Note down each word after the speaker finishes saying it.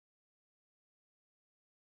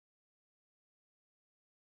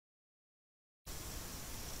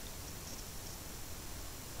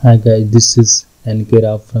Hi guys, this is NK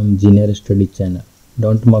Rao from Junior Study Channel.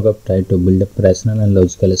 Don't mug up, try to build up rational and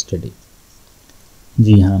logical study.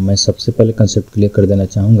 जी हाँ, मैं सबसे पहले concept clear कर देना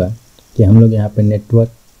चाहूँगा कि हम लोग यहाँ पे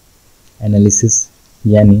नेटवर्क एनालिसिस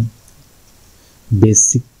यानी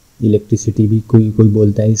बेसिक इलेक्ट्रिसिटी भी कोई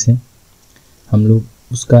बोलता है इसे, हम लोग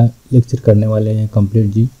उसका लेक्चर करने वाले हैं कंप्लीट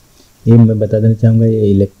जी। ये मैं बता देना चाहूँगा,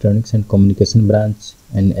 ये electronics and communication branch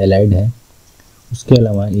and allied है। उसके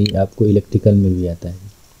अलावा ये आपको इलेक्ट्रिकल में भी आता है।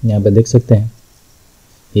 यहाँ पर देख सकते हैं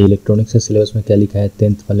ये इलेक्ट्रॉनिक्स का सिलेबस में क्या लिखा है,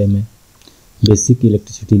 10th वाले में बेसिक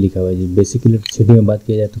इलेक्ट्रिसिटी लिखा हुआ है जी। बेसिक इलेक्ट्रिसिटी में बात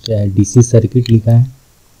किया जाए तो क्या है, डीसी सर्किट लिखा है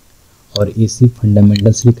और एसी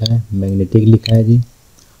फंडामेंटल्स लिखा है, मैग्नेटिक लिखा है जी,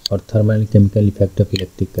 और thermal and chemical effect of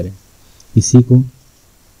electric current, इसी को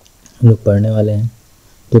हम लोग पढ़ने वाले हैं।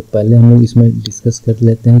 तो पहले हम लोग इसमें डिस्कस कर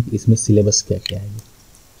लेते हैं कि इसमें सिलेबस क्या क्या है जी।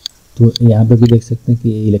 तो यहाँ पे भी देख सकते हैं कि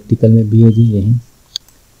ये इलेक्ट्रिकल में भी है जी, यही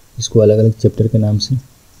इसको अलग अलग चैप्टर के नाम से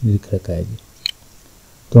लिख रखा है जी।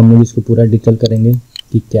 तो हम लोग इसको पूरा डिटेल करेंगे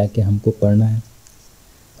कि क्या क्या हमको पढ़ना है।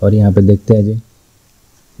 और यहाँ पे देखते हैं जी,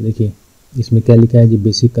 देखिए इसमें क्या लिखा है जी,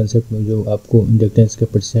 बेसिक कंसेप्ट में जो आपको इंडक्टेंस के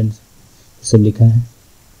परसेंट सब लिखा है।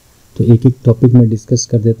 तो एक एक टॉपिक में डिस्कस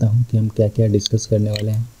कर देता हूँ कि हम क्या क्या डिस्कस करने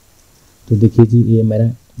वाले हैं। तो देखिए जी, ये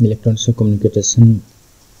मेरा इलेक्ट्रॉनिक्स और कम्युनिकेशन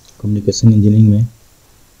इंजीनियरिंग में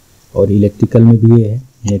और इलेक्ट्रिकल में भी ये है,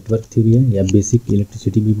 नेटवर्क थ्योरी है या बेसिक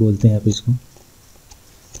इलेक्ट्रिसिटी भी बोलते हैं आप इसको।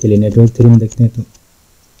 चलिए नेटवर्क थ्योरी में देखते हैं। तो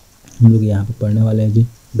हम लोग यहाँ पर पढ़ने वाले हैं जी,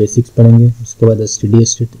 बेसिक्स पढ़ेंगे, उसके बाद स्टडी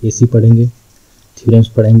स्टेट एसी पढ़ेंगे, थ्योरम्स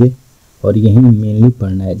पढ़ेंगे, और यही मेनली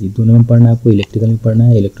पढ़ना है जी। दोनों में पढ़ना है आपको, इलेक्ट्रिकल में पढ़ना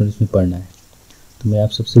है, इलेक्ट्रॉनिक्स में पढ़ना है। तो मैं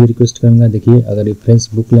आप सबसे भी रिक्वेस्ट करूँगा, देखिए अगर रेफरेंस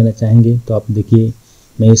बुक लेना चाहेंगे तो आप देखिए,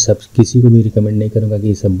 मैं ये सब किसी को भी रिकमेंड नहीं करूँगा कि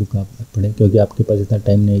ये सब बुक आप पढ़ें, क्योंकि आपके पास इतना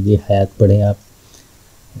टाइम नहीं है जी। हयात पढ़ें आप,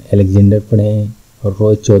 अलेक्जेंडर पढ़ें, और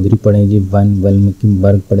रॉय चौधरी पढ़ें जी,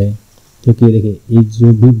 वाल्मीकिबर्ग पढ़ें, क्योंकि देखिए ये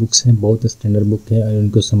जो भी बुक्स हैं बहुत स्टैंडर्ड बुक है और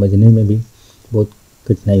उनको समझने में भी बहुत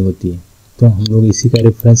कठिनाई होती है। तो हम लोग इसी का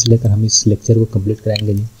रेफरेंस लेकर हम इस लेक्चर को कंप्लीट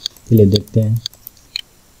कराएंगे जी। चलिए देखते हैं।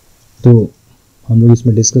 तो हम लोग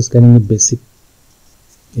इसमें डिस्कस करेंगे बेसिक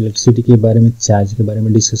इलेक्ट्रिसिटी के बारे में, चार्ज के बारे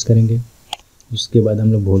में डिस्कस करेंगे। उसके बाद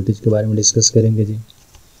हम लोग वोल्टेज के बारे में डिस्कस करेंगे जी।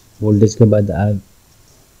 वोल्टेज के बाद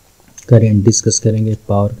करेंट डिस्कस करेंगे,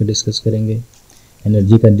 पावर का डिस्कस करेंगे,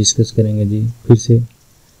 एनर्जी का डिस्कस करेंगे जी। फिर से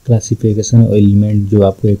क्लासिफिकेशन और एलिमेंट, जो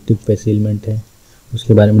आपको एक्टिव पैसिव एलिमेंट है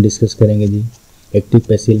उसके बारे में डिस्कस करेंगे जी। एक्टिव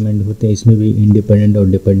पैसिव एलिमेंट होते हैं, इसमें भी इंडिपेंडेंट और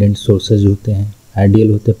डिपेंडेंट सोर्सेज होते हैं, आइडियल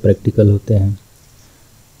होते हैं, प्रैक्टिकल होते हैं।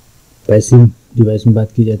 पैसिव डिवाइस में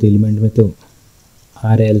बात की जाए तो एलिमेंट में तो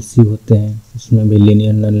RLC होते हैं, उसमें भी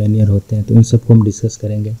लीनियर नॉन लीनियर होते हैं। तो इन सबको हम डिस्कस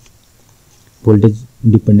करेंगे। Voltage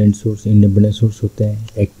dependent source, independent source होते हैं,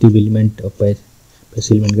 एक्टिव एलिमेंट और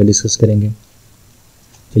पैसिव एलिमेंट का डिस्कस करेंगे।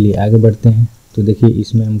 चलिए आगे बढ़ते हैं। तो देखिए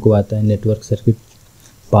इसमें हमको आता है नेटवर्क सर्किट,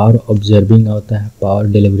 पावर ऑब्जर्विंग आता है, पावर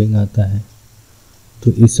डिलीवरिंग आता है।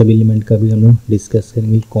 तो इस सब एलिमेंट का भी हम लोग डिस्कस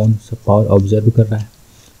करेंगे, कौन सा पावर ऑब्जर्व कर रहा है,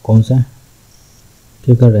 कौन सा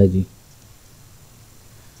क्या कर रहा है जी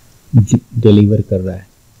डिलीवर कर रहा है।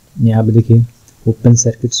 यहाँ पे देखिए ओपन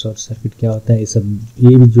सर्किट, शॉर्ट सर्किट क्या होता है, ये सब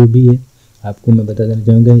ये जो भी है आपको मैं बता देना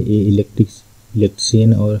चाहूँगा। ये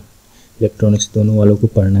इलेक्ट्रिशियन और इलेक्ट्रॉनिक्स दोनों वालों को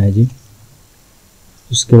पढ़ना है जी।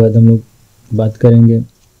 उसके बाद हम लोग बात करेंगे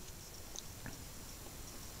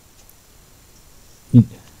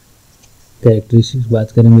कैरेक्टरिस्टिक्स,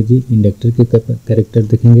 बात करेंगे जी। इंडक्टर के कैरेक्टर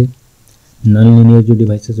देखेंगे, नॉन लीनियर जो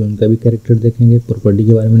डिवाइसेस हैं उनका भी कैरेक्टर देखेंगे, प्रॉपर्टी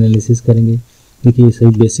के बारे में एनालिसिस करेंगे। देखिए ये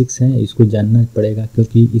सभी बेसिक्स हैं, इसको जानना पड़ेगा,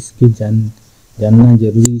 क्योंकि इसके जानना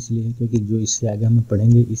जरूरी इसलिए है क्योंकि जो इससे आगे हम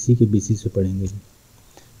पढ़ेंगे इसी के बेसिस पे पढ़ेंगे जी।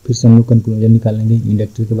 फिर से हम लोग कंक्लूजन निकालेंगे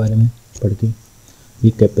इंडक्टर के बारे में पढ़ के। ये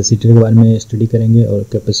कैपेसिटर के बारे में स्टडी करेंगे और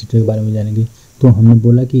कैपेसिटर के बारे में जानेंगे। तो हमने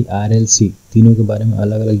बोला कि RLC तीनों के बारे में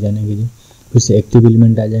अलग अलग जानेंगे जी। फिर से एक्टिव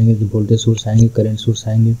एलिमेंट आ जाएंगे, जो वोल्टेज सोर्स आएंगे, करंट सोर्स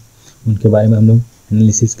आएंगे, उनके बारे में हम लोग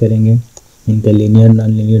एनालिसिस करेंगे। इनका लीनियर नॉन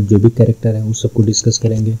लीनियर जो भी कैरेक्टर है उस सबको डिस्कस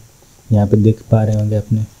करेंगे। यहाँ पे देख पा रहे होंगे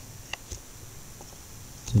अपने।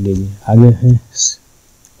 चलिए जी आगे है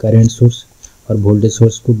करंट सोर्स और वोल्टेज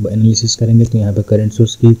सोर्स को एनालिसिस करेंगे। तो यहाँ पे करंट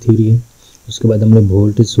सोर्स की थ्योरी है। उसके बाद हम लोग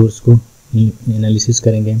वोल्टेज सोर्स को एनालिसिस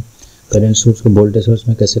करेंगे, करंट सोर्स को वोल्टेज सोर्स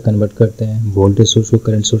में कैसे कन्वर्ट करते हैं, वोल्टेज सोर्स को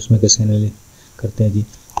करंट सोर्स में कैसे एनालिसिस करते हैं जी।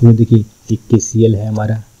 तो देखिए एक KCL है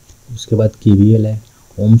हमारा, उसके बाद KVL है,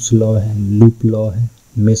 ओम्स लॉ है, लूप लॉ है,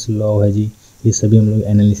 मेश लॉ है जी। ये सभी हम लोग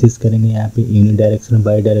एनालिसिस करेंगे। यहाँ पे यूनि डायरेक्शनल,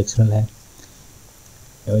 बाई डायरेक्शनल है,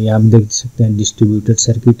 और यहाँ आप देख सकते हैं डिस्ट्रीब्यूटेड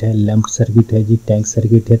सर्किट है, लैम्प सर्किट है जी, टैंक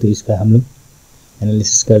सर्किट है। तो इसका हम लोग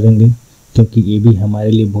एनालिसिस करेंगे, क्योंकि ये भी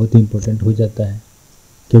हमारे लिए बहुत इंपॉर्टेंट हो जाता है,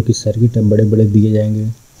 क्योंकि सर्किट अब बड़े बड़े दिए जाएंगे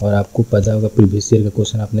और आपको पता होगा, प्रीवियस ईयर का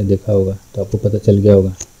क्वेश्चन आपने देखा होगा तो आपको पता चल गया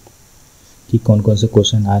होगा कि कौन कौन से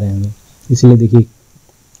क्वेश्चन आ रहे होंगे। इसलिए देखिए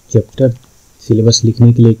चैप्टर सिलेबस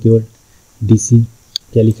लिखने के लिए केवल डीसी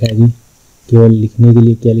क्या लिखा है जी, केवल लिखने के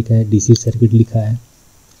लिए क्या लिखा है, डीसी सर्किट लिखा है।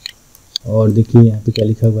 और देखिए यहाँ पे क्या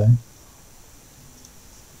लिखा हुआ है,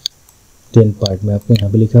 10 पार्ट में आपको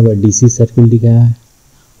यहाँ पे लिखा हुआ है डीसी सर्किट लिखा है,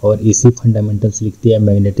 और एसी फंडामेंटल्स लिख दिया है,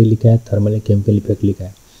 मैग्नेटिक लिखा है, थर्मल एंड केमिकल इफेक्ट लिखा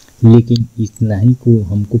है। लेकिन इतना ही को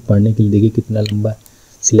हमको पढ़ने के लिए देखिए कितना लंबा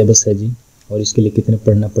सिलेबस है जी, और इसके लिए कितने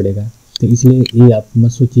पढ़ना पड़ेगा। तो इसलिए ये आप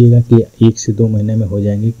मत सोचिएगा कि 1 से 2 महीने में हो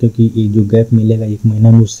जाएंगे, क्योंकि ये जो गैप मिलेगा 1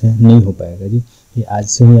 महीना में उससे नहीं हो पाएगा जी, ये आज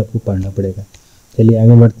से ही आपको पढ़ना पड़ेगा। चलिए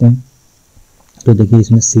आगे बढ़ते हैं। तो देखिए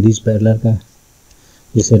इसमें सीरीज पैरेलल का,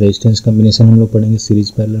 जैसे रेजिस्टेंस कॉम्बिनेशन हम लोग पढ़ेंगे,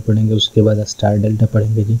 सीरीज पैरेलल पढ़ेंगे, उसके बाद स्टार डेल्टा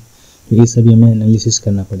पढ़ेंगे जी। तो ये सभी हमें एनालिसिस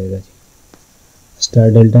करना पड़ेगा जी, स्टार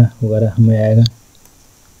डेल्टा वगैरह हमें आएगा।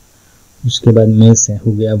 उसके बाद मेस है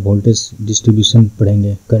हो गया, वोल्टेज डिस्ट्रीब्यूशन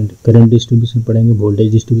पढ़ेंगे, करंट डिस्ट्रीब्यूशन पढ़ेंगे,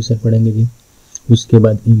 वोल्टेज डिस्ट्रीब्यूशन पढ़ेंगे जी। उसके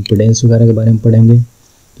बाद इम्पीडेंस वगैरह के बारे में पढ़ेंगे,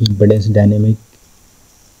 इम्पीडेंस डायनेमिक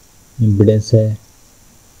इम्पीडेंस है,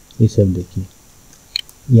 ये सब देखिए।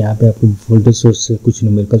 यहाँ पे आपको वोल्टेज सोर्स से कुछ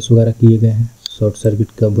न्यूमेरिकल्स वगैरह किए गए हैं, शॉर्ट सर्किट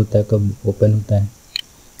कब होता है, कब ओपन होता है।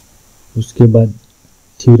 उसके बाद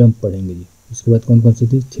थ्योरम पढ़ेंगे जी। उसके बाद कौन कौन से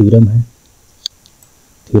थे, थ्योरम है,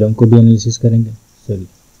 थ्योरम को भी एनालिसिस करेंगे। सॉरी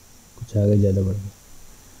कुछ आगे ज़्यादा बढ़ गया,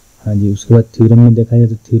 हाँ जी। उसके बाद थ्योरम में देखा जाए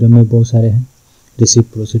तो थ्योरम में बहुत सारे हैं,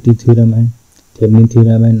 रेसिप्रोसिटी थ्योरम है, थेवेनिन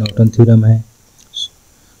थ्योरम है, नॉर्टन थ्योरम है,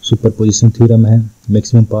 सुपरपोजिशन थ्योरम है,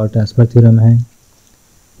 मैक्सिमम पावर ट्रांसफर थ्योरम है,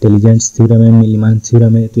 इंटेलिजेंस थ्योरम है, मिलीमान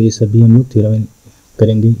थ्योरम है। तो ये सभी हम लोग थ्योरम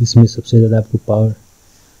करेंगे। इसमें सबसे ज़्यादा आपको power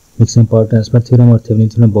maximum power transfer theorem और थेवेनिन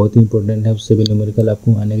थ्योरम बहुत ही इंपॉर्टेंट है, उससे भी न्यूमेरिकल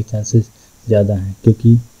आपको आने के चांसेस ज़्यादा हैं,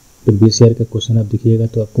 क्योंकि प्रीवियस ईयर का क्वेश्चन आप देखिएगा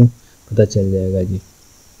तो आपको पता चल जाएगा जी।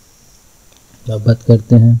 तो अब बात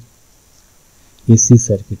करते हैं एसी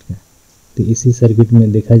सर्किट का। तो एसी सर्किट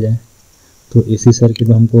में देखा जाए तो एसी सर्किट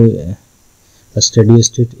में हमको स्टेडी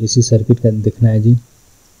स्टेट एसी सर्किट का देखना है जी।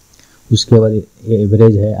 उसके बाद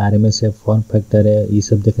एवरेज है, आरएमएस है, फॉर्म फैक्टर है, ये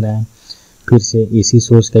सब देखना है। फिर से एसी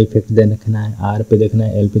सोर्स का इफेक्ट देखना है, आर पे देखना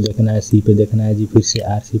है, एल पे देखना है, सी पे देखना है जी। फिर से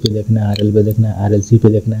आर सी पे देखना है, आर एल पे देखना है, आर एल सी पे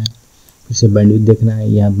देखना है। फिर से बैंडविड्थ देखना है,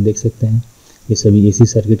 ये आप देख सकते हैं। ये सभी एसी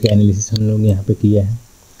सर्किट का एनालिसिस हम लोग यहाँ पे किया है।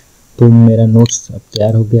 तो मेरा नोट्स अब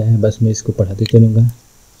तैयार हो गया है, बस मैं इसको पढ़ाते चलूँगा।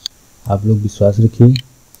 आप लोग विश्वास रखिए,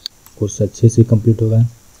 कोर्स अच्छे से कंप्लीट होगा।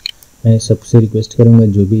 मैं सबसे रिक्वेस्ट करूँगा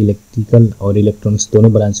जो भी इलेक्ट्रिकल और इलेक्ट्रॉनिक्स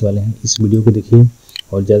दोनों ब्रांच वाले हैं इस वीडियो को देखिए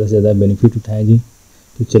और ज़्यादा से ज़्यादा बेनिफिट उठाएं जी।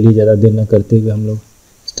 तो चलिए ज़्यादा देर न करते हुए हम लोग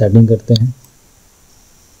स्टार्टिंग करते हैं।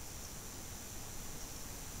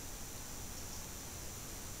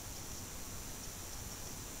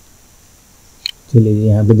 चलिए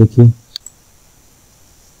यहाँ पे देखिए,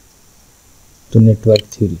 तो नेटवर्क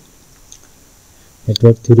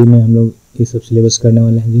थ्योरी में हम लोग ये सब सिलेबस करने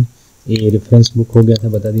वाले हैं जी। ये रेफरेंस बुक हो गया था,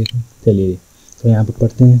 बता दिए थे। चलिए तो यहाँ पे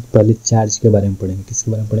पढ़ते हैं। पहले चार्ज के बारे में पढ़ेंगे।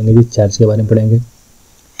 किसके बारे में पढ़ेंगे जी, चार्ज के बारे में पढ़ेंगे।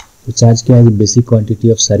 तो चार्ज क्या है जी, बेसिक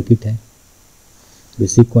क्वांटिटी ऑफ सर्किट है।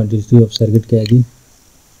 बेसिक क्वांटिटी ऑफ सर्किट क्या है जी,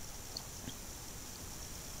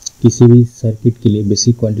 किसी भी सर्किट के लिए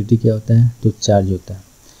बेसिक क्वांटिटी क्या होता है, तो चार्ज होता है।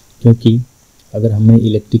 क्योंकि अगर हमें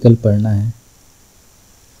इलेक्ट्रिकल पढ़ना है,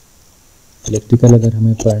 अगर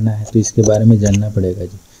हमें पढ़ना है तो इसके बारे में जानना पड़ेगा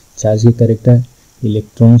जी। चार्ज के कैरेक्टर,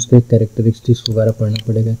 इलेक्ट्रॉन्स के कैरेक्टरिस्टिक्स वगैरह पढ़ना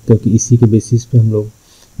पड़ेगा, क्योंकि इसी के बेसिस पे हम लोग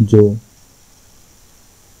जो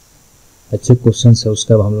अच्छे क्वेश्चन है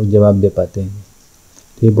उसका हम लोग जवाब दे पाते हैं।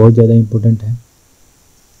 तो ये बहुत ज़्यादा इम्पोर्टेंट है।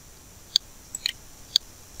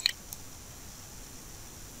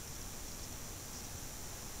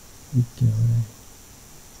 क्या हो रहा है,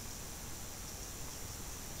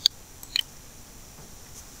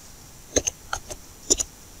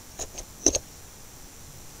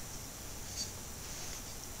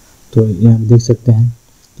 तो यहाँ आप देख सकते हैं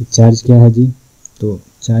कि चार्ज क्या है जी। तो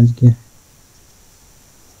चार्ज क्या है,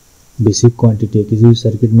 बेसिक क्वांटिटी है। किसी भी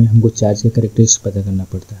सर्किट में हमको चार्ज के कैरेक्टरिस्टिक्स पता करना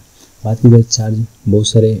पड़ता है। बात की जाए चार्ज, बहुत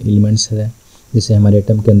सारे एलिमेंट्स है। जैसे हमारे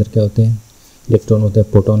एटम के अंदर क्या होते हैं, इलेक्ट्रॉन होता है,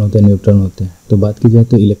 प्रोटॉन होते हैं, न्यूट्रॉन होते हैं। तो बात की जाए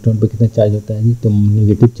तो इलेक्ट्रॉन पे कितना चार्ज होता है जी, तो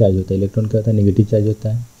नेगेटिव चार्ज होता है। इलेक्ट्रॉन क्या होता है, नेगेटिव चार्ज होता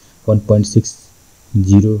है।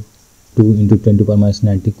 1.602 ×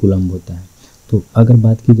 10⁻90 कूलम्ब होता है। तो अगर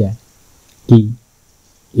बात की जाए कि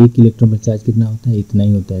एक इलेक्ट्रॉन पर चार्ज कितना होता है, इतना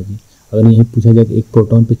ही होता है जी। अगर यही पूछा जाए कि एक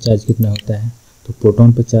प्रोटॉन पर चार्ज कितना होता है, तो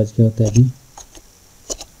प्रोटॉन पर चार्ज क्या होता है जी,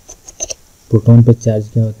 प्रोटॉन पर चार्ज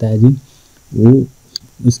क्या होता है जी, वो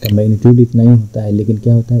इसका मैग्नीट्यूड इतना ही होता है, लेकिन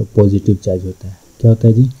क्या होता है, पॉजिटिव चार्ज होता है। क्या होता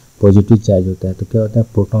है जी, पॉजिटिव चार्ज होता है। तो क्या होता है,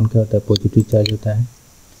 प्रोटॉन क्या होता है, पॉजिटिव चार्ज होता है।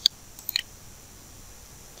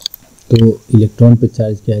 तो इलेक्ट्रॉन पे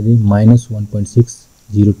चार्ज क्या है जी,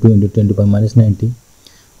 -1.602 × 10⁻90।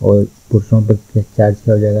 और प्रोटॉन पर चार्ज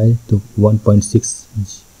क्या हो जाएगा तो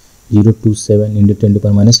 1.6027 इंटू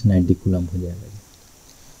 10⁻⁻90 कूलम हो जाएगा।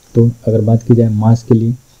 तो अगर बात की जाए मास के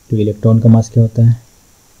लिए तो इलेक्ट्रॉन का मास क्या होता है,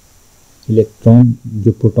 इलेक्ट्रॉन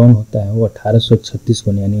जो प्रोटॉन होता है वो 1836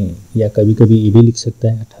 गुना यानी या कभी कभी ये भी लिख सकता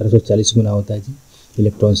है 1840 गुना होता है जी,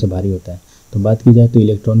 इलेक्ट्रॉन से भारी होता है। तो बात की जाए तो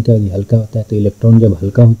इलेक्ट्रॉन क्या हल्का होता है, तो इलेक्ट्रॉन जब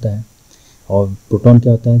हल्का होता है और प्रोटॉन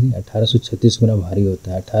क्या होता है जी 1836 गुना भारी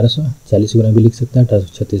होता है, 1840 गुना भी लिख सकता है,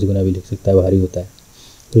 1836 गुना भी लिख सकता है, भारी होता है।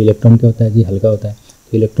 तो इलेक्ट्रॉन क्या होता है जी हल्का होता है।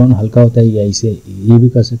 तो इलेक्ट्रॉन हल्का होता है या इसे ये भी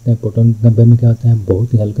कर सकते हैं प्रोटॉन के कंपेयर में क्या होता है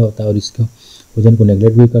बहुत ही हल्का होता है और इसको वजन को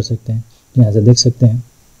नेगलेक्ट भी कर सकते हैं, यहाँ से देख सकते हैं।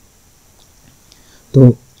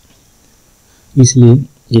 तो इसलिए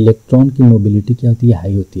इलेक्ट्रॉन की मोबिलिटी क्या होती है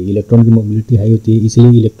हाई होती है, इलेक्ट्रॉन की मोबिलिटी हाई होती है, इसलिए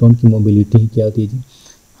इलेक्ट्रॉन की मोबिलिटी ही क्या होती है जी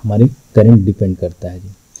हमारे करंट डिपेंड करता है जी।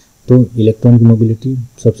 तो इलेक्ट्रॉन की मोबिलिटी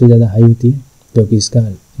सबसे ज़्यादा हाई होती है क्योंकि इसका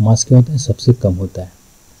मास क्या होता है सबसे कम होता है।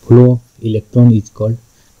 Flow of electron is called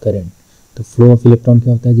current. तो फ्लो ऑफ इलेक्ट्रॉन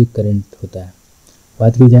क्या होता है जी करंट होता है।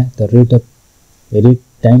 बात की जाए तो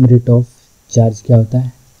टाइम रेट ऑफ चार्ज क्या होता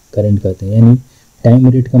है करंट का होता है, यानी टाइम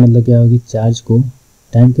रेट का मतलब क्या होगी चार्ज को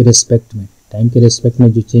टाइम के रेस्पेक्ट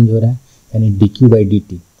में जो चेंज हो रहा है यानी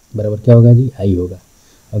dq/dt बराबर क्या होगा जी आई होगा।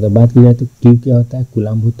 अगर बात की जाए तो q क्या होता है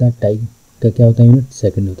कूलम होता है, टाइम का क्या होता है यूनिट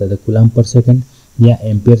सेकंड होता है। तो कूलम पर सेकंड या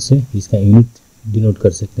एम्पियर से इसका यूनिट डिनोट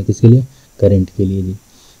कर सकते हैं किसके लिए करंट के लिए जी।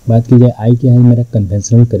 बात की जाए आई क्या है मेरा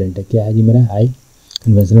कन्वेंशनल करंट है, क्या है जी मेरा आई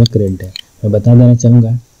कन्वेंशनल करंट है। मैं बता देना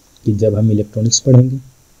चाहूँगा कि जब हम इलेक्ट्रॉनिक्स पढ़ेंगे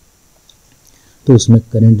तो उसमें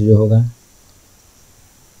करंट जो होगा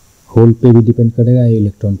होल पे भी डिपेंड करेगा,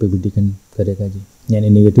 इलेक्ट्रॉन पे भी डिपेंड करेगा जी, यानी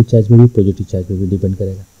नेगेटिव चार्ज पे भी पॉजिटिव चार्ज पे भी डिपेंड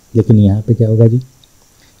करेगा। लेकिन यहाँ पे क्या होगा जी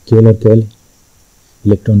केवल और केवल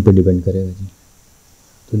इलेक्ट्रॉन पे डिपेंड करेगा जी।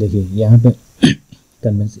 तो देखिए यहाँ पे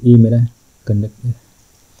कन्वेंशन ये मेरा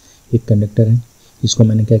एक कंडक्टर है, इसको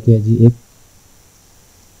मैंने क्या किया जी एक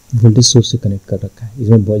वोल्टेज सोर्स से कनेक्ट कर रखा है।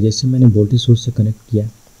 इसमें जैसे मैंने वोल्टेज सोर्स से कनेक्ट किया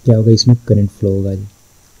क्या होगा इसमें करंट फ्लो होगा जी।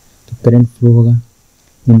 तो करंट फ्लो होगा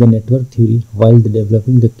in the network theory while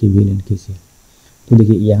developing the KVL and KCL. तो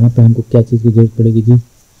देखिए यहाँ पे हमको क्या चीज़ की जरूरत पड़ेगी जी,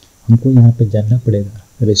 हमको यहाँ पे जानना पड़ेगा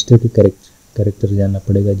रजिस्टर के करेक्टर जानना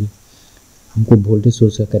पड़ेगा जी, हमको वोल्टेज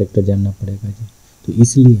सोर्स का करेक्टर जानना पड़ेगा जी। तो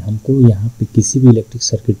इसलिए हमको यहाँ पे किसी भी इलेक्ट्रिक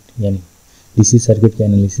सर्किट यानी डीसी सर्किट के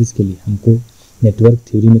एनालिसिस के लिए हमको नेटवर्क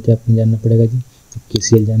थ्योरी में क्या जानना पड़ेगा जी, तो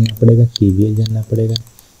केसीएल जानना पड़ेगा, केवीएल जानना पड़ेगा,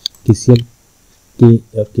 केसीएल के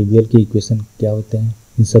और केवीएल के इक्वेशन क्या होते हैं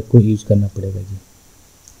इन सबको यूज़ करना पड़ेगा जी।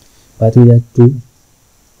 बात की जाए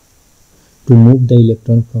to move the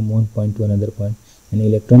electron from one point two another point, यानी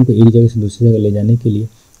इलेक्ट्रॉन को एक जगह से दूसरी जगह ले जाने के लिए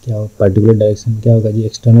क्या हो पर्टिकुलर डायरेक्शन क्या होगा जी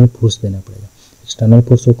एक्सटर्नल फोर्स देना पड़ेगा। एक्सटर्नल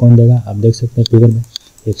फोर्स को कौन देगा आप देख सकते हैं फिगर में,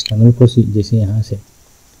 एक्सटर्नल फोर्स जैसे यहाँ से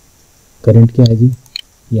करंट क्या है जी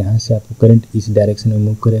यहाँ से आपको करंट इस डायरेक्शन में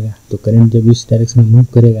मूव करेगा, तो करंट जब इस डायरेक्शन में मूव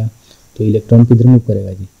करेगा तो इलेक्ट्रॉन किधर मूव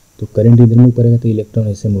करेगा जी, तो करंट इधर मूव करेगा तो इलेक्ट्रॉन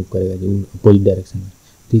ऐसे मूव करेगा जी अपोजिट डायरेक्शन में।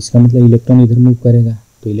 तो इसका मतलब इलेक्ट्रॉन इधर मूव करेगा,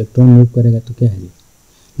 तो इलेक्ट्रॉन मूव करेगा तो क्या है जी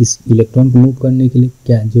इस इलेक्ट्रॉन को मूव करने के लिए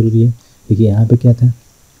क्या जरूरी है, देखिए यहाँ पे क्या था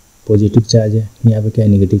पॉजिटिव चार्ज है, यहाँ पे क्या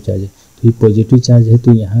है नेगेटिव चार्ज है। तो ये पॉजिटिव चार्ज है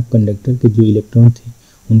तो यहाँ कंडक्टर के जो इलेक्ट्रॉन थे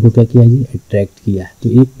उनको क्या किया जी अट्रैक्ट किया है। तो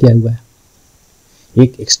एक क्या हुआ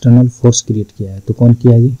एक एक्सटर्नल फोर्स क्रिएट किया है, तो कौन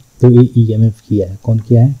किया है जी तो ये ईएमएफ किया है, कौन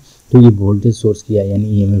किया है तो ये वोल्टेज सोर्स किया है यानी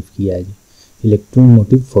ईएमएफ किया है जी,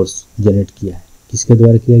 इलेक्ट्रोमोटिव फोर्स जनरेट किया है। किसके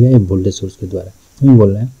द्वारा किया गया है वोल्टेज सोर्स के द्वारा। हम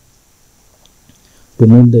बोल रहे हैं to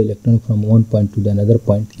move the electron from one point two the another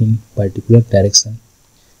point in particular direction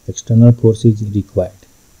external force is required.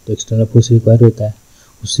 तो एक्सटर्नल फोर्स रिक्वायर्ड होता है,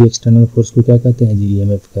 उसी एक्सटर्नल फोर्स को क्या कहते हैं जी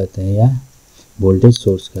ईएमएफ कहते हैं या वोल्टेज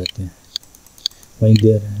सोर्स कहते हैं। वहीं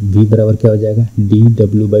देर V बराबर क्या हो जाएगा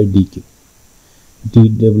dW/dq,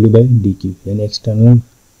 dW/dq यानी एक्सटर्नल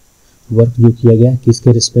वर्क जो किया गया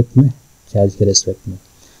किसके रिस्पेक्ट में चार्ज के रिस्पेक्ट में।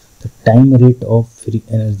 तो time rate of free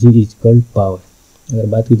energy is called power. अगर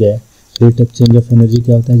बात की जाए rate of change of energy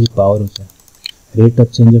क्या होता है जी पावर होता है, rate of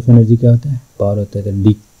change of energy क्या होता है पावर होता है। तो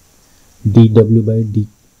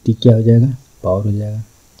dW/dt क्या हो जाएगा पावर हो जाएगा।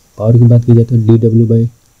 पावर की बात की जाए तो dW/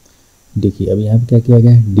 देखिए अब यहाँ पे क्या किया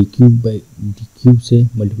गया है dq से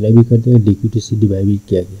मल्टीप्लाई भी कर दिया, dq से डिवाइड भी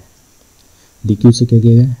किया गया, dq से क्या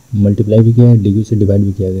किया गया मल्टीप्लाई भी किया है, dq से डिवाइड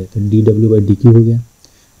भी किया गया। तो dW/dq हो गया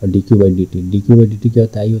और dq/dt क्या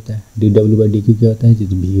होता है आई होता है, dW/dq क्या होता है जी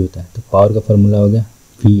v होता है। तो पावर का फार्मूला हो गया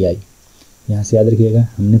vi। यहाँ से याद रखिएगा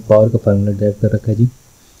हमने पावर का फार्मूला ड्राइव कर रखा है जी,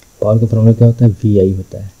 पावर का फार्मूला क्या होता है vi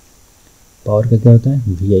होता है, पावर का क्या होता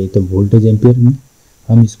है vi। तो वोल्टेज एम्पियर में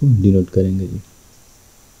हम इसको डिनोट करेंगे जी।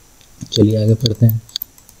 चलिए आगे पढ़ते हैं।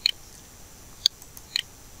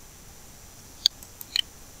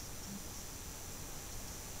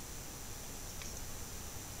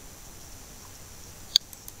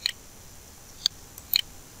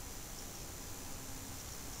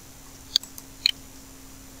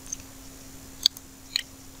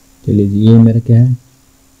 चलिए जी, ये मेरा क्या है,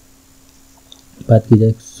 बात की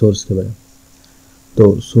जाए सोर्स के बारे में,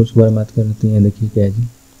 तो सोर्स के बारे में बात कर लेते हैं। देखिए क्या है जी,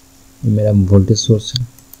 ये मेरा वोल्टेज सोर्स है।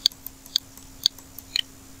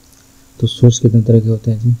 तो सोर्स कितने तरह के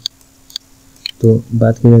होते हैं जी, तो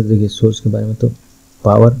बात की जाए देखिए सोर्स के बारे में, तो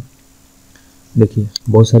पावर, देखिए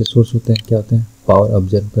बहुत सारे सोर्स होते हैं, क्या होते हैं, पावर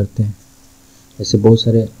ऑब्जर्व करते हैं। ऐसे बहुत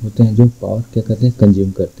सारे होते हैं जो पावर क्या करते हैं,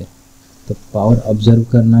 कंज्यूम करते हैं। तो पावर ऑब्जर्व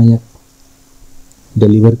करना या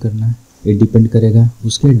डिलीवर करना, ये डिपेंड करेगा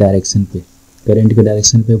उसके डायरेक्शन पे, करंट के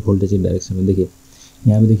डायरेक्शन पे, वोल्टेज के डायरेक्शन पे। देखिए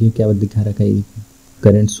यहाँ पे देखिए क्या दिखा रखा है,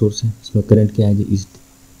 करंट सोर्स है, इसमें करंट क्या है जी,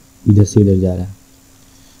 इधर से इधर जा रहा है।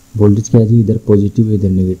 वोल्टेज क्या है जी, इधर पॉजिटिव है इधर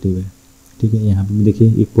नेगेटिव है, ठीक है। यहाँ पे भी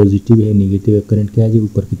देखिए एक पॉजिटिव है नेगेटिव है, करंट क्या है जी,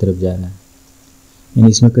 ऊपर की तरफ जा रहा है,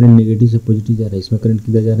 यानी इसमें करंट नेगेटिव से पॉजिटिव जा रहा है, इसमें करंट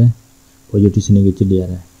किधर जा रहा है, पॉजिटिव से नेगेटिव जा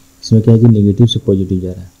रहा है। इसमें क्या है जी, नेगेटिव से पॉजिटिव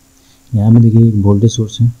जा रहा है। यहाँ पे देखिए एक वोल्टेज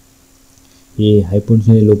सोर्स है, ये high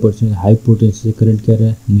potential low potential, high potential से करंट क्या रहा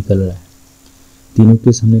है, निकल रहा है। तीनों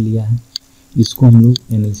केस हमने लिया है, इसको हम लोग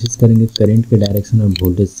एनालिसिस करेंगे करंट के डायरेक्शन और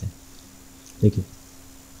वोल्टेज से। देखिए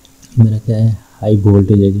मेरा क्या है, हाई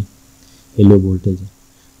वोल्टेज है जी, ये लो वोल्टेज है।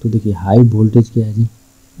 तो देखिए हाई वोल्टेज क्या है जी,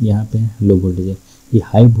 यहाँ पे लो वोल्टेज है। ये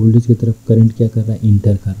हाई वोल्टेज की तरफ करंट क्या कर रहा है,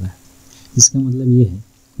 इंटर कर रहा है। इसका मतलब ये है,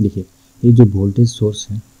 देखिए ये जो वोल्टेज सोर्स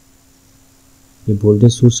है, ये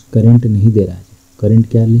वोल्टेज सोर्स करंट नहीं दे रहा है, करंट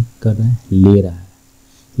क्या कर रहा है, ले रहा है।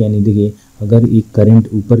 यानी देखिए अगर ये करंट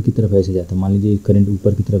ऊपर की तरफ ऐसे जाता, मान लीजिए करंट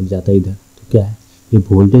ऊपर की तरफ जाता इधर, तो क्या है, ये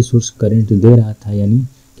वोल्टेज सोर्स करंट दे रहा था, यानी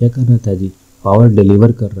क्या कर रहा था जी, पावर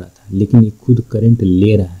डिलीवर कर रहा था, लेकिन ये खुद करंट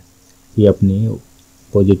ले रहा है। ये अपने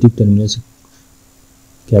पॉजिटिव टर्मिनल से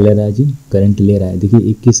क्या ले रहा है जी, करंट ले रहा है। देखिए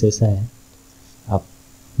एक केस ऐसा है, आप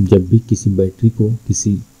जब भी किसी बैटरी को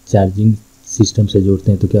किसी चार्जिंग सिस्टम से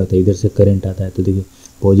जोड़ते हैं तो क्या होता है, इधर से करंट आता है, तो देखिए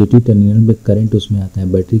पॉजिटिव टर्मिनल पे करंट उसमें आता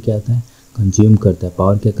है, बैटरी क्या आता है, कंज्यूम करता है,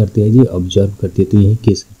 पावर क्या करती है जी, ऑब्जर्व करती है। तो यही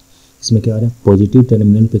केस है, इसमें क्या हो रहा है, पॉजिटिव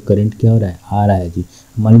टर्मिनल पे करंट क्या हो रहा है, आ रहा है जी।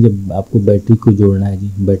 मान लीजिए आपको बैटरी को जोड़ना है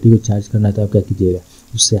जी, बैटरी को चार्ज करना है, तो आप क्या कीजिएगा,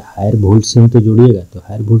 उससे हायर वोल्ट से ही तो जोड़िएगा। तो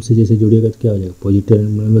हायर वोल्ट से जैसे जोड़िएगा तो क्या हो जाएगा, पॉजिटिव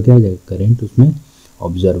टर्मिनल में क्या हो जाएगा, करंट उसमें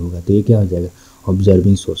ऑब्जर्व होगा, तो ये क्या हो जाएगा,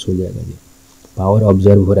 ऑब्जर्विंग सोर्स हो जाएगा जी। पावर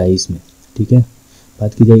ऑब्जर्व हो रहा है इसमें, ठीक है।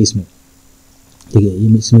 बात की जाए इसमें, ठीक है,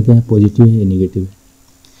 ये इसमें क्या है, पॉजिटिव है, ये नेगेटिव है।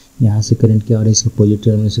 यहाँ से करंट क्या हो रहा है, इसका पॉजिटिव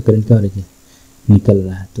टर्मिनल से करंट क्या हो रहा है, निकल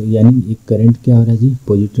रहा है। तो यानी एक करंट क्या हो रहा है जी,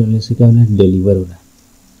 पॉजिटिव टर्मिनल से क्या हो रहा है, डिलीवर हो रहा है।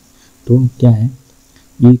 तो क्या है,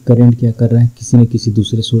 ये करंट क्या कर रहा है, किसी न किसी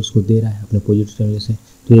दूसरे सोर्स को दे रहा है अपने पॉजिटिव टर्मिनल से,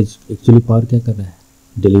 तो ये एक्चुअली पावर क्या कर रहा है,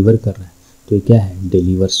 डिलीवर कर रहा है। तो ये क्या है,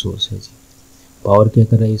 डिलीवर सोर्स है जी। पावर क्या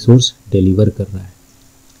कर रहा है, ये सोर्स डिलीवर कर रहा है।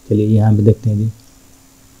 चलिए यहाँ पे देखते हैं जी,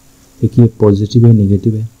 देखिए पॉजिटिव है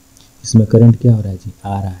नेगेटिव है, इसमें करंट क्या हो रहा है जी,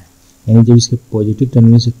 आ रहा है। यानी जब इसके पॉजिटिव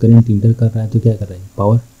टर्मिनल से करंट इंटर कर रहा है तो क्या कर रहा है,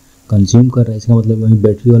 पावर कंज्यूम कर रहा है। इसका मतलब वही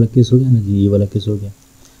बैटरी वाला केस हो गया ना जी, ये वाला केस हो गया।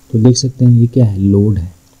 तो देख सकते हैं ये क्या है, लोड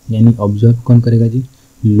है, यानी ऑब्जर्व कौन करेगा जी,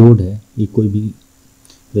 लोड है। ये कोई भी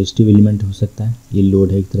रेजिस्टिव एलिमेंट हो सकता है, ये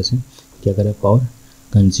लोड है एक तरह से, क्या कर रहा है, पावर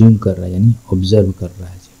कंज्यूम कर रहा है, यानी ऑब्जर्व कर रहा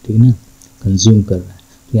है जी, ठीक है ना, कंज्यूम कर रहा है।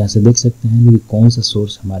 तो यहाँ से देख सकते हैं कि कौन सा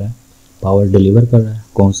सोर्स हमारा पावर डिलीवर कर रहा है,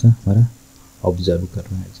 कौन सा हमारा ऑब्जर्व कर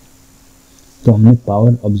रहा है जी। तो हमने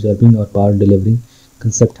पावर ऑब्जर्विंग और पावर डिलीवरिंग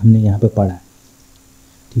कंसेप्ट हमने यहाँ पे पढ़ा है,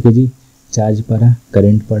 ठीक है जी। चार्ज पढ़ा,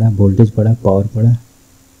 करंट पढ़ा, वोल्टेज पढ़ा, पावर पढ़ा।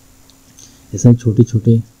 ऐसे ही छोटे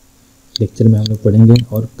छोटे लेक्चर में हम लोग पढ़ेंगे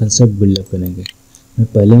और कंसेप्ट बिल्डअप करेंगे। मैं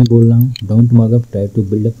पहले ही बोल रहा हूँ, don't mug up, try to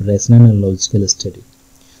build up rational and logical study.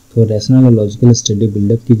 तो रैशनल और लॉजिकल स्टडी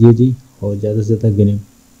बिल्डअप कीजिए जी, और ज़्यादा से ज़्यादा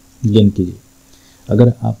गेन कीजिए।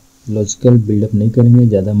 अगर आप लॉजिकल बिल्डअप नहीं करेंगे,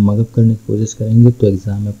 ज़्यादा मगअप करने की कोशिश करेंगे, तो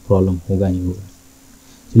एग्ज़ाम में प्रॉब्लम होगा ही होगा।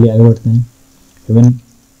 चलिए आगे बढ़ते हैं। When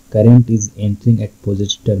current is entering eight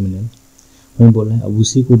positive terminal, वही बोल रहा है, अब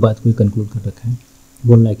उसी को बात को कंक्लूड कर रखा है।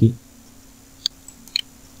 बोल रहा है कि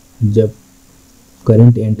जब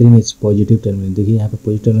current entering is positive terminal, देखिए यहाँ पे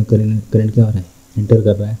पॉजिटिव टर्मिनल करंट क्या हो रहा है, एंटर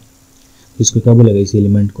कर रहा है, इसको क्या बोलेगा, इस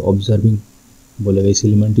एलिमेंट को ऑब्जर्विंग बोलेगा। इस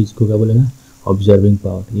एलिमेंट इसको क्या बोलेगा, ऑब्जर्विंग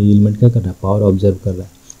पावर। ये एलिमेंट क्या कर रहा है, पावर ऑब्जर्व कर रहा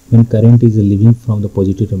है। When current is living from the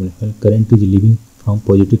positive terminal, when current is living from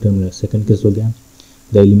positive terminal, second case हो गया,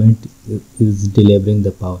 the element is delivering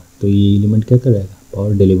the power. तो ये एलिमेंट क्या करेगा,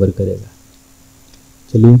 पावर डिलीवर करेगा।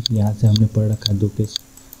 चलिए यहाँ से हमने पढ़ रखा है दो केस।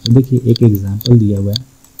 देखिए एक एग्जाम्पल दिया हुआ है,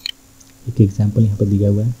 एक एग्जाम्पल यहाँ पर दिया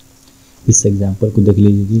हुआ है, इस एग्जाम्पल को देख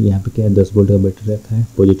लीजिए। यहाँ पे क्या है, 10 वोल्ट का बैटरी रखा है,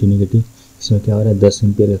 पॉजिटिव नेगेटिव। इसमें क्या हो रहा है, 10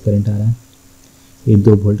 एम्पियर का करंट आ रहा है। ये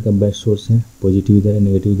 2 वोल्ट का बैट सोर्स है, पॉजिटिव इधर है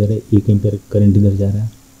नेगेटिव इधर है, 1 एम्पियर करंट इधर जा रहा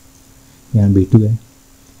है। यहाँ V2 है,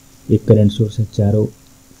 एक करंट सोर्स है,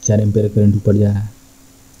 4 एम्पियर करंट ऊपर जा रहा है।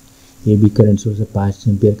 ये भी करंट सोर्स है, 5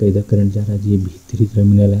 एम्पियर का इधर करंट जा रहा है जी। ये V3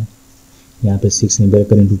 टर्मिनल है, यहाँ पे 6 एम्पीयर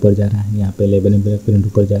करंट ऊपर जा रहा है, यहाँ पे 11 एम्पीयर करंट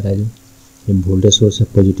ऊपर जा रहा है। जो ये वोल्टेज सोर्स है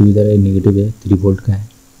पॉजिटिव इधर है, नेगेटिव है 3 वोल्ट का है।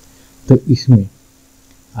 तो इसमें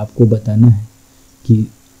आपको बताना है कि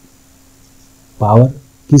पावर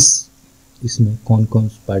किस इसमें कौन कौन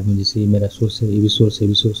पार्ट में, जैसे ये मेरा सोर्स है, ये भी सोर्स है, ये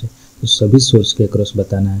भी सोर्स है, तो सभी सोर्स के अक्रॉस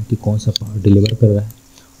बताना है कि कौन सा पावर डिलीवर कर रहा है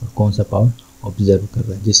और कौन सा पावर ऑब्जर्व कर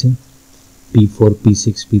रहा है। जैसे P4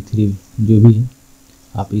 P6 P3 जो भी है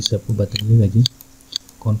आप इस सबको बताइएगा जी,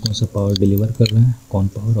 कौन कौन सा पावर डिलीवर कर रहा है, कौन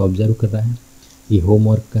पावर ऑब्जर्व कर रहा है। ये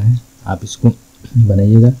होमवर्क का है, आप इसको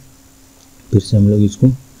बनाइएगा, फिर से हम लोग इसको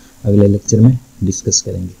अगले लेक्चर में डिस्कस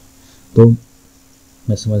करेंगे। तो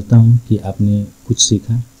मैं समझता हूँ कि आपने कुछ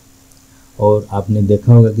सीखा और आपने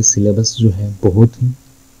देखा होगा कि सिलेबस जो है बहुत ही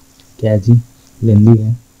क्या जी लेंदी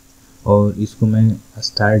है, और इसको मैं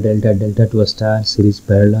star delta, delta two star, series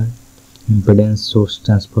parallel, impedance, source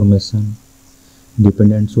transformation,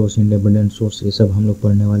 dependent source, independent source, ये सब हम लोग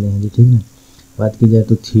पढ़ने वाले हैं जी, ठीक है। बात की जाए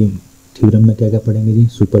तो थ्योरम में क्या क्या पढ़ेंगे जी,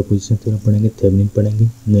 सुपरपोजिशन थ्योरम पढ़ेंगे, थेवेनिन पढ़ेंगे,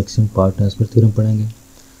 मैक्सिमम पावर ट्रांसफर थ्योरम पढ़ेंगे,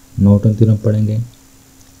 नॉर्टन थ्योरम पढ़ेंगे,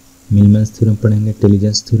 मिलमैन्स थ्योरम पढ़ेंगे,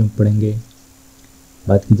 टेलीजेंस थ्योरम पढ़ेंगे।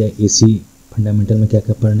 बात की जाए एसी फंडामेंटल में क्या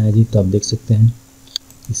क्या पढ़ना है जी, तो आप देख सकते हैं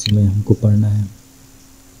इसी में हमको पढ़ना है,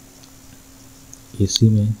 एसी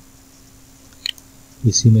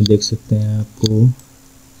में देख सकते हैं आपको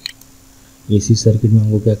एसी सर्किट में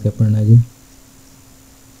हमको क्या क्या पढ़ना है जी।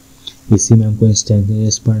 एसी में हमको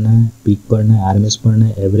इंस्टेंटेनियस पढ़ना है, पीक पढ़ना है, आरएमएस पढ़ना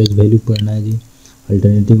है, एवरेज वैल्यू पढ़ना है जी,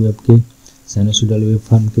 अल्टरनेटिव वेव के साइनसोइडल वेव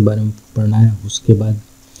फॉर्म के बारे में पढ़ना है। उसके बाद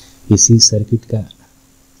एसी सर्किट का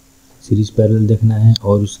सीरीज पैरेलल देखना है,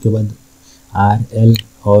 और उसके बाद आर एल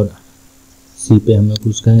और सी पे हम लोग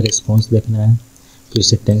उसका रिस्पॉन्स देखना है। फिर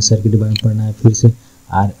से टैंक सर्किट के बारे में पढ़ना है, फिर से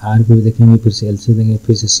आर पे देखेंगे, फिर से एल से देखेंगे,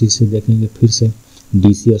 फिर से सी से देखेंगे, फिर से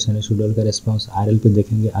डीसी और साइनसोइडल का रिस्पॉन्स आरएल पे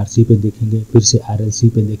देखेंगे, आरसी पे देखेंगे, फिर से आरएलसी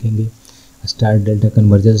पे देखेंगे, स्टार डेल्टा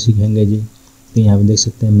कन्वर्जन सीखेंगे जी। तो यहाँ पे देख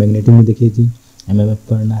सकते हैं मैग्नेटिक में देखिए जी, एमएमएफ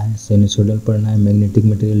पढ़ना है, साइनसोइडल पढ़ना है, magnetic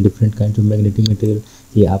material, different kind of magnetic material,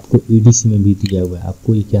 ये आपको ईडीसी में भी दिया हुआ है।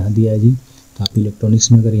 आपको ये क्या दिया है जी, तो आप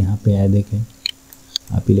इलेक्ट्रॉनिक्स में अगर यहाँ पे आए देखें,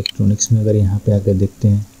 आप इलेक्ट्रॉनिक्स में अगर यहाँ पे आकर देखते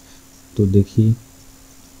हैं तो देखिए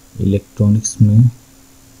इलेक्ट्रॉनिक्स में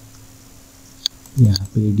यहाँ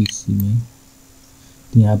पे ईडीसी में,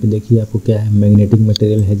 तो यहाँ पे देखिए आपको क्या है, मैग्नेटिक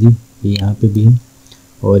मटेरियल है जी, ये यहाँ पे भी है,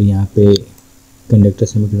 और यहाँ पे कंडक्टर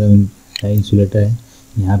सेमीकंडक्टर है, इंसुलेटर है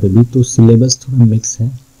यहाँ पे भी। तो सिलेबस थोड़ा मिक्स है,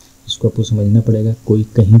 इसको आपको समझना पड़ेगा। कोई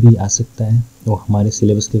कहीं भी आ सकता है, वो हमारे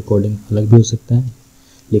सिलेबस के अकॉर्डिंग अलग भी हो सकता है,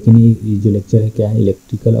 लेकिन ये जो लेक्चर है क्या है,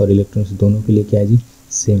 इलेक्ट्रिकल और इलेक्ट्रॉनिक्स दोनों के लिए क्या है जी,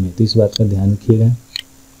 सेम है। तो इस बात का ध्यान रखिएगा।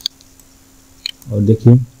 और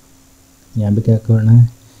देखिए यहाँ पे क्या करना है,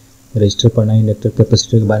 रजिस्टर पढ़ना है, इंडक्टर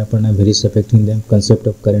कैपेसिटर के बारे में पढ़ना है, various affecting them, concept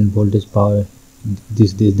of current, voltage, power,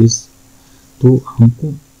 this. तो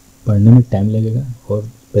हमको पढ़ने में टाइम लगेगा और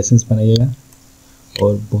पेशेंस बनाइएगा,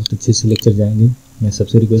 और बहुत अच्छे से लेक्चर जाएंगे। मैं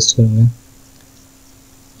सबसे रिक्वेस्ट करूँगा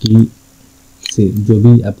कि जो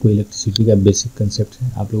भी आपको इलेक्ट्रिसिटी का बेसिक कंसेप्ट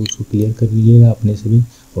है आप लोग उसको क्लियर कर लीजिएगा अपने से भी,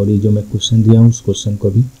 और ये जो मैं क्वेश्चन दिया हूँ उस क्वेश्चन को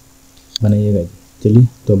भी बनाइएगा। चलिए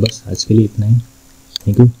तो बस आज के लिए इतना ही।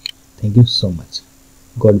 Thank you so much,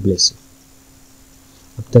 God bless you.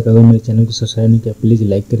 अब तक अगर मेरे चैनल को सब्सक्राइब नहीं किया प्लीज़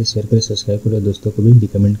लाइक करें, शेयर करें, सब्सक्राइब करें, दोस्तों को भी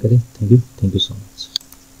रिकमेंड करें। Thank you so much.